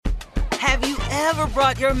Have you ever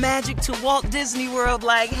brought your magic to Walt Disney World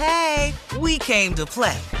like, hey, we came to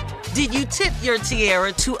play? Did you tip your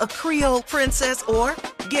tiara to a Creole princess or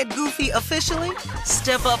get goofy officially?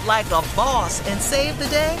 Step up like a boss and save the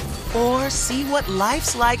day? Or see what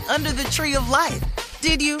life's like under the tree of life?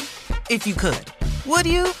 Did you? If you could. Would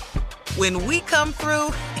you? When we come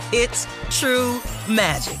through, it's true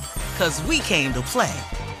magic. 'Cause we came to play.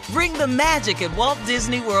 Bring the magic at Walt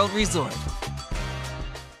Disney World Resort.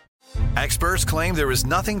 Experts claim there is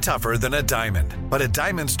nothing tougher than a diamond. But at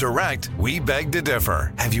Diamonds Direct, we beg to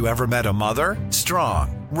differ. Have you ever met a mother?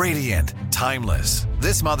 Strong, radiant, timeless.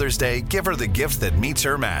 This Mother's Day, give her the gift that meets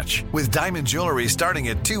her match. With diamond jewelry starting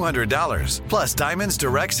at $200. Plus Diamonds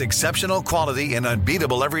Direct's exceptional quality and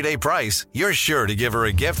unbeatable everyday price, you're sure to give her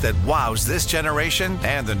a gift that wows this generation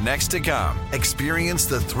and the next to come. Experience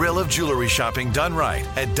the thrill of jewelry shopping done right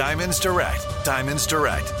at Diamonds Direct. Diamonds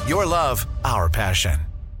Direct. Your love, our passion.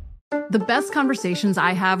 The best conversations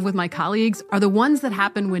I have with my colleagues are the ones that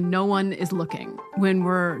happen when no one is looking, when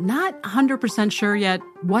we're not 100% sure yet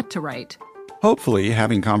what to write. Hopefully,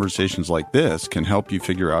 having conversations like this can help you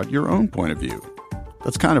figure out your own point of view.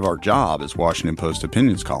 That's kind of our job as Washington Post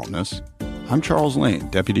opinions columnists. I'm Charles Lane,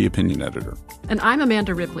 Deputy Opinion Editor. And I'm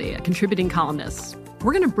Amanda Ripley, a contributing columnist.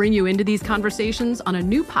 We're going to bring you into these conversations on a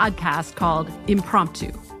new podcast called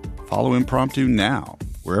Impromptu. Follow Impromptu now,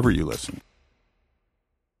 wherever you listen.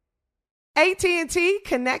 AT&T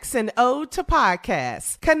connects an ode to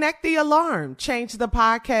podcasts. Connect the alarm. Change the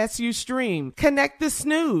podcast you stream. Connect the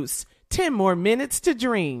snooze. 10 more minutes to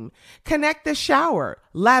dream. Connect the shower.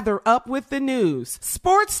 Lather up with the news.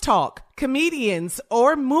 Sports talk, comedians,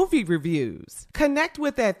 or movie reviews. Connect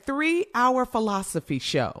with that 3-hour philosophy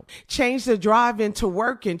show. Change the drive into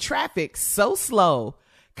work in traffic so slow.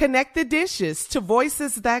 Connect the dishes to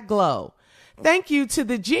voices that glow. Thank you to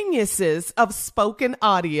the geniuses of spoken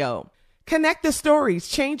audio. Connect the stories,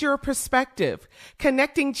 change your perspective.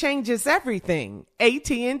 Connecting changes everything.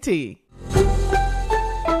 AT&T.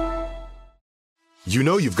 You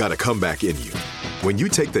know you've got a comeback in you. When you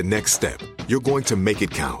take the next step, you're going to make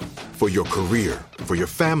it count. For your career, for your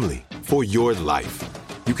family, for your life.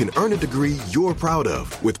 You can earn a degree you're proud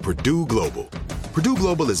of with Purdue Global. Purdue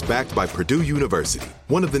Global is backed by Purdue University,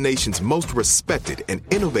 one of the nation's most respected and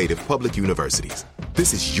innovative public universities.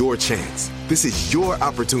 This is your chance. This is your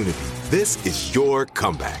opportunity. This is your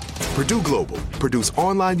comeback. Purdue Global, Purdue's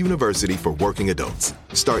online university for working adults.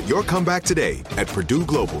 Start your comeback today at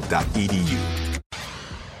purdueglobal.edu.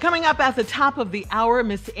 Coming up at the top of the hour,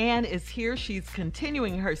 Miss Ann is here. She's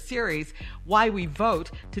continuing her series, Why We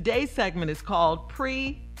Vote. Today's segment is called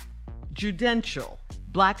Pre-Judential,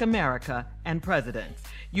 Black America and Presidents.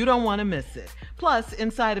 You don't want to miss it. Plus,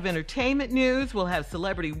 inside of entertainment news, we'll have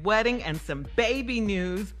celebrity wedding and some baby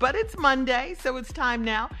news. But it's Monday, so it's time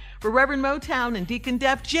now for Reverend Motown and Deacon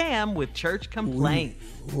Def Jam with Church Complaints.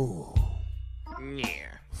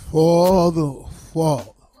 Yeah. Father,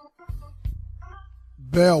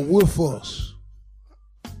 bear with us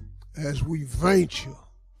as we venture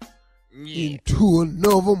into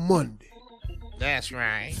another Monday. That's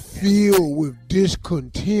right. Filled with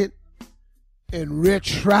discontent and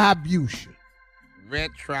retribution.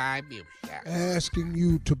 Asking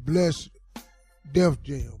you to bless Def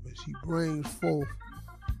Jam as he brings forth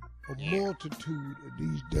a multitude of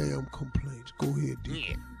these damn complaints. Go ahead,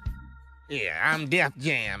 Deacon. Yeah, I'm Def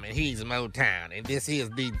Jam and he's Motown, and this is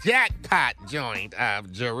the jackpot joint of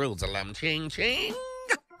Jerusalem. Ching, ching.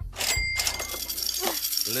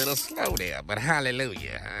 A little slow there, but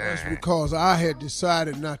hallelujah. That's because I had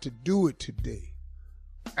decided not to do it today.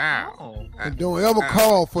 Oh. And don't ever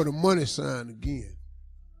call for the money sign again.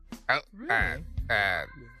 Okay.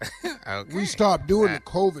 We stopped doing the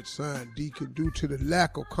COVID sign, Deacon, due to the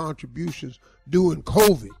lack of contributions during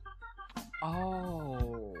COVID.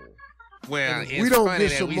 Oh. Well, if we don't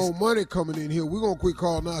get some more money coming in here, we're going to quit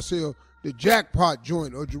calling ourselves the jackpot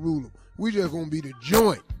joint of Jerusalem. We just going to be the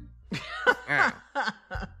joint.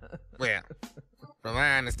 Well, from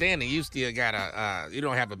my understanding, you still got you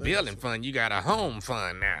don't have a building fund, you got a home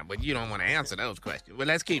fund now, but you don't want to answer those questions. Well,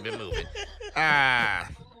 let's keep it moving.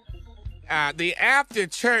 The after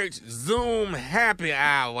church Zoom happy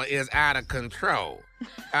hour is out of control.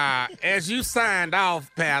 As you signed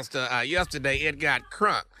off, Pastor, yesterday it got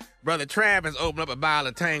crunk. Brother Travis opened up a bottle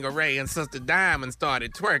of Tanqueray and Sister Diamond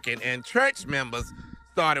started twerking, and church members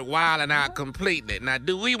started wilding out completely. Now,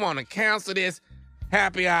 do we want to cancel this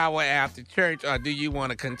happy hour after church, or do you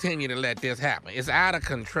want to continue to let this happen? It's out of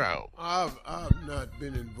control. I've not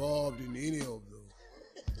been involved in any of the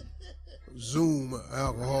Zoom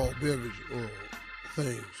alcohol beverage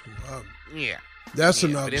things. Yeah. That's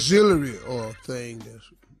an auxiliary thing that's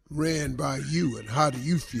ran by you, and how do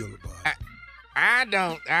you feel about it?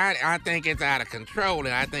 I think it's out of control,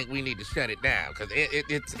 and I think we need to shut it down because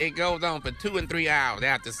it goes on for 2 and 3 hours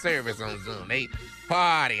after service on Zoom. They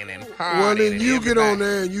partying and partying. Well, then you get on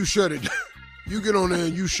there and you shut it down. You get on there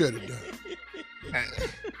and you shut it down.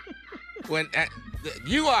 When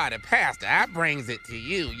you are the pastor, I brings it to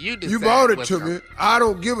you. You decide. You brought it to me. I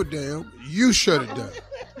don't give a damn. You shut it down.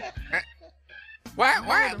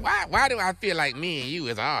 Why do I feel like me and you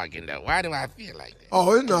is arguing though? Why do I feel like that?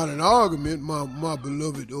 Oh, it's not an argument, my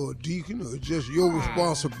beloved deacon. It's just your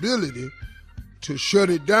responsibility to shut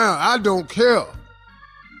it down. I don't care. Oh,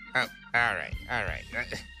 all right.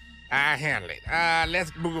 I handle it.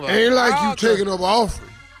 Let's move on. Ain't like you taking up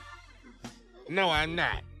offering. No, I'm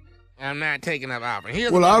not. I'm not taking up offering.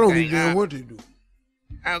 Well, I don't even know what they do.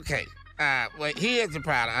 Okay. Well, here's the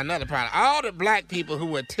problem. Another problem. All the black people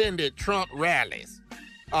who attended Trump rallies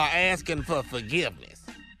are asking for forgiveness.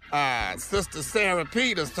 Sister Sarah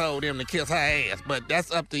Peters told them to kiss her ass, but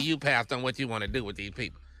that's up to you, Pastor, on what you want to do with these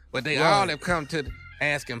people. But they all have come to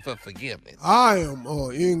asking for forgiveness. I am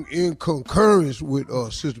in concurrence with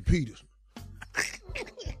Sister Peters.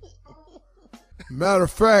 Matter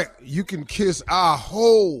of fact, you can kiss our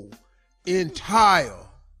whole entire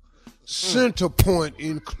center point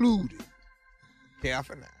included.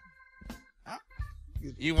 Careful now.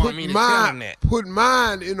 You want me to tell him that? Put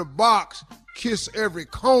mine in a box, kiss every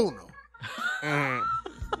corner.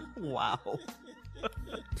 Wow.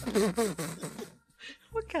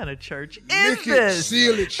 What kind of church is Nick this? It,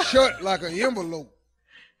 seal it shut like an envelope.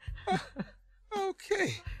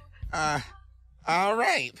 Okay. All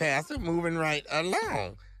right, Pastor, moving right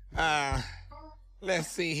along. Let's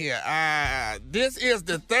see here. This is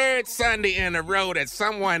the third Sunday in a row that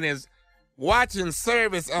someone is watching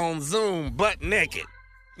service on Zoom butt naked.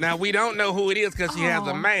 Now, we don't know who it is because she has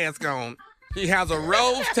a mask on. She has a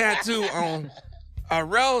rose tattoo on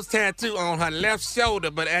her left shoulder,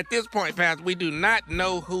 but at this point, Pastor, we do not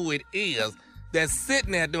know who it is that's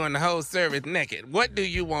sitting there doing the whole service naked. What do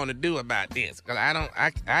you want to do about this? Because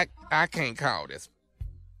I can't call this.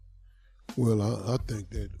 Well, I think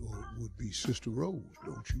that would be Sister Rose,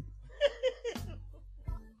 don't you?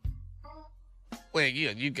 Well,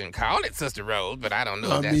 you can call it Sister Rose, but I don't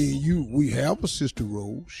know. We have a Sister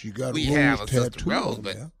Rose. She got we a have rose a Sister tattoo Rose, on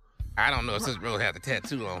but there. I don't know if Sister Rose has a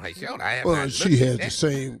tattoo on her shoulder. I have Well, not she has looked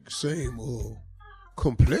at the same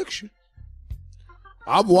complexion.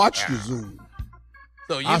 I've watched the Zoom.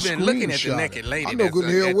 So you've been looking at the naked lady. I know good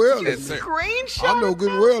and hell well it's Screenshot. I know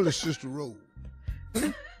good and well it's Sister Rose.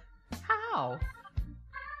 How?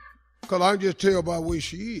 Because I can just tell by the way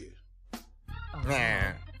she is.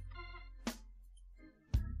 Yeah.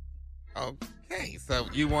 Okay, so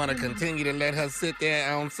you want to continue to let her sit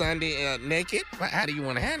there on Sunday naked? How do you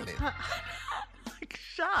want to handle it? I'm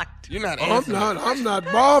shocked. You're not. I'm not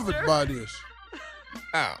bothered by this.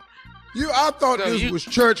 Oh. I thought this was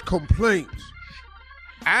church complaints.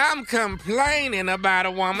 I'm complaining about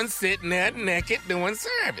a woman sitting there naked doing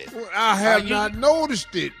service. Well, I have not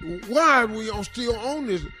noticed it. Why are we still on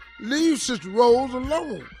this? Leave Sister Rose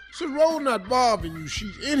alone. Sister Rose not bothering you.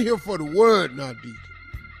 She's in here for the word, not deacon.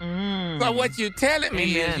 So what you telling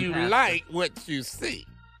me is you Pastor. like what you see.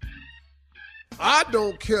 I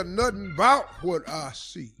don't care nothing about what I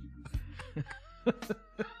see.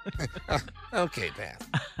 Okay, Pastor.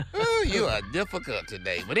 Oh, you are difficult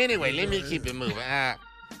today. But anyway, let me keep it moving.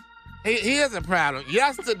 Here's the problem.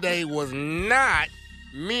 Yesterday was not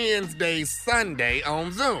Men's Day Sunday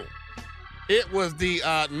on Zoom. It was the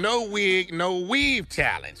no wig, no weave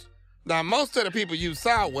challenge. Now, most of the people you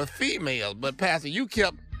saw were females, but Pastor, you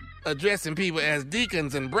kept addressing people as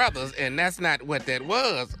deacons and brothers, and that's not what that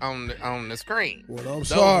was on the screen. Well, I'm Those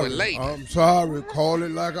sorry. were ladies. I'm sorry. Call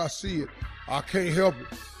it like I see it. I can't help it.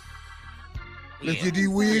 Let's get these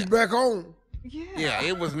wigs back on. Yeah,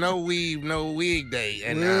 it was no weave, no wig day.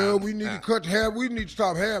 And we need to cut hair. We need to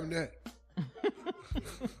stop having that.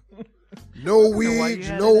 No wigs,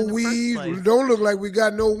 no weaves. Don't look like we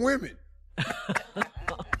got no women.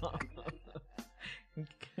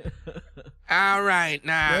 All right,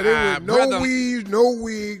 now, no weaves, no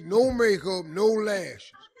wig, no makeup, no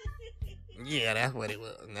lashes. Yeah, that's what it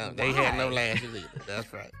was. No, they had no lashes either.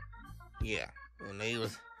 That's right. Yeah, and they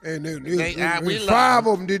was. And five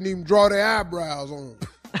of them didn't even draw their eyebrows on.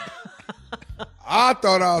 I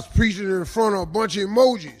thought I was preaching in front of a bunch of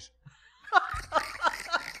emojis.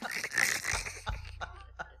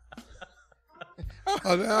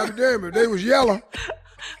 Damn it, they was yellow.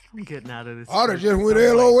 I'm getting out of this. I'd have just went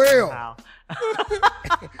LOL.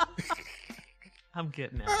 I'm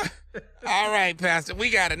getting out. All right, Pastor, we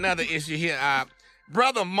got another issue here.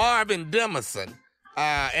 Brother Marvin Demerson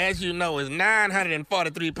as you know, is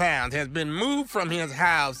 943 pounds, has been moved from his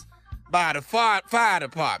house by the fire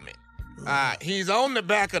department. He's on the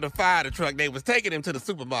back of the fire truck. They was taking him to the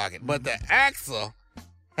supermarket, but the axle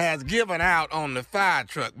has given out on the fire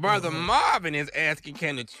truck. Brother Marvin is asking,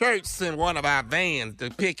 can the church send one of our vans to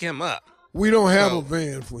pick him up? We don't have a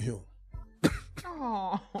van for him.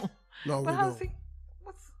 Oh. No, we how's don't.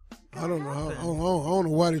 I don't know. I don't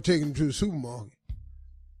know why they're taking him to the supermarket.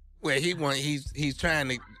 Well, he's trying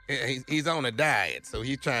to, he's on a diet, so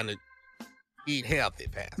he's trying to eat healthy,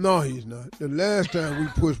 Pastor. No, he's not. The last time we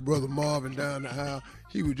pushed Brother Marvin down the aisle,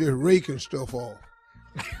 he was just raking stuff off.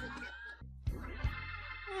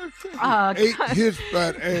 Ate his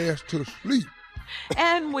fat ass to sleep.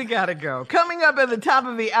 And we gotta go. Coming up at the top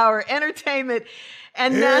of the hour, entertainment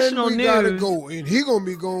and national news. We gotta go, and he gonna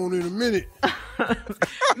be gone in a minute.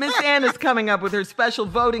 Miss Ann is coming up with her special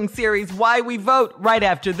voting series, Why We Vote, right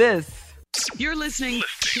after this. You're listening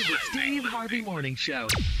to the Steve Harvey Morning Show.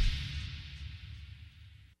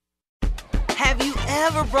 Have you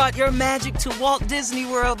ever brought your magic to Walt Disney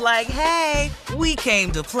World like, hey, we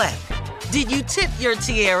came to play? Did you tip your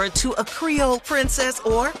tiara to a Creole princess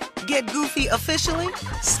or get goofy officially?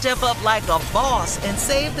 Step up like a boss and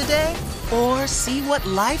save the day? Or see what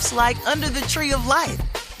life's like under the tree of life?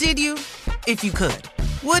 Did you? If you could.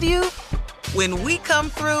 Would you? When we come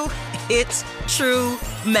through, it's true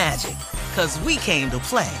magic. 'Cause we came to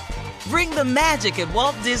play. Bring the magic at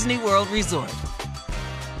Walt Disney World Resort.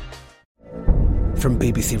 From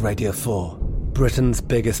BBC Radio 4, Britain's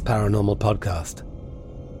biggest paranormal podcast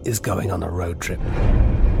is going on a road trip.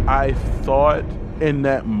 I thought in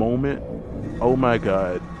that moment, oh my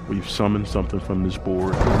God, we've summoned something from this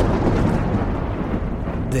board.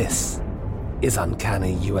 This is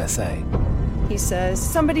Uncanny USA. He says,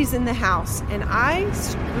 somebody's in the house, and I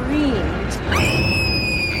screamed.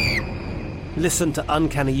 Listen to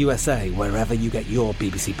Uncanny USA wherever you get your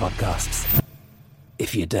BBC podcasts,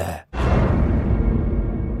 if you dare.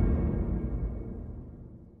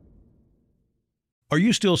 Are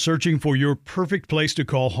you still searching for your perfect place to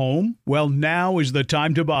call home? Well, now is the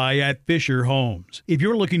time to buy at Fisher Homes. If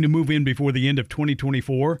you're looking to move in before the end of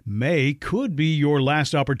 2024, May could be your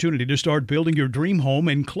last opportunity to start building your dream home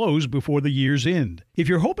and close before the year's end. If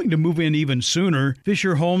you're hoping to move in even sooner,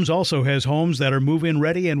 Fisher Homes also has homes that are move-in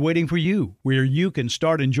ready and waiting for you, where you can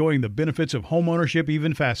start enjoying the benefits of homeownership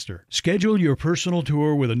even faster. Schedule your personal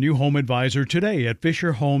tour with a new home advisor today at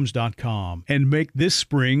FisherHomes.com and make this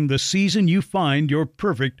spring the season you find your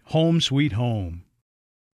perfect home sweet home.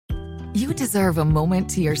 You deserve a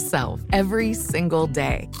moment to yourself every single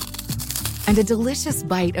day. And a delicious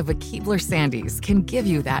bite of a Keebler Sandies can give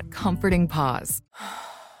you that comforting pause.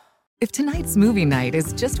 If tonight's movie night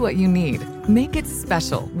is just what you need, make it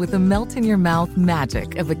special with the melt-in-your-mouth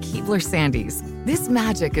magic of a Keebler Sandies. This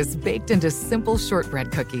magic is baked into simple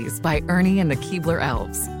shortbread cookies by Ernie and the Keebler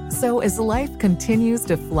Elves. So as life continues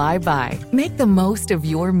to fly by, make the most of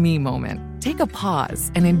your me moment. Take a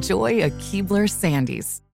pause and enjoy a Keebler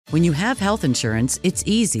Sandies. When you have health insurance, it's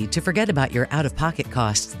easy to forget about your out-of-pocket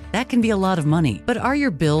costs. That can be a lot of money. But are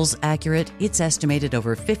your bills accurate? It's estimated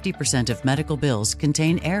over 50% of medical bills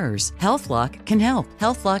contain errors. HealthLock can help.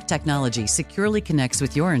 HealthLock technology securely connects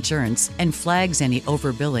with your insurance and flags any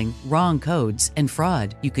overbilling, wrong codes, and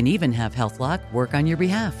fraud. You can even have HealthLock work on your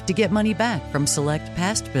behalf to get money back from select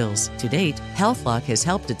past bills. To date, HealthLock has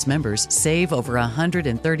helped its members save over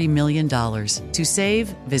 $130 million. To save,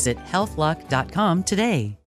 visit healthlock.com today.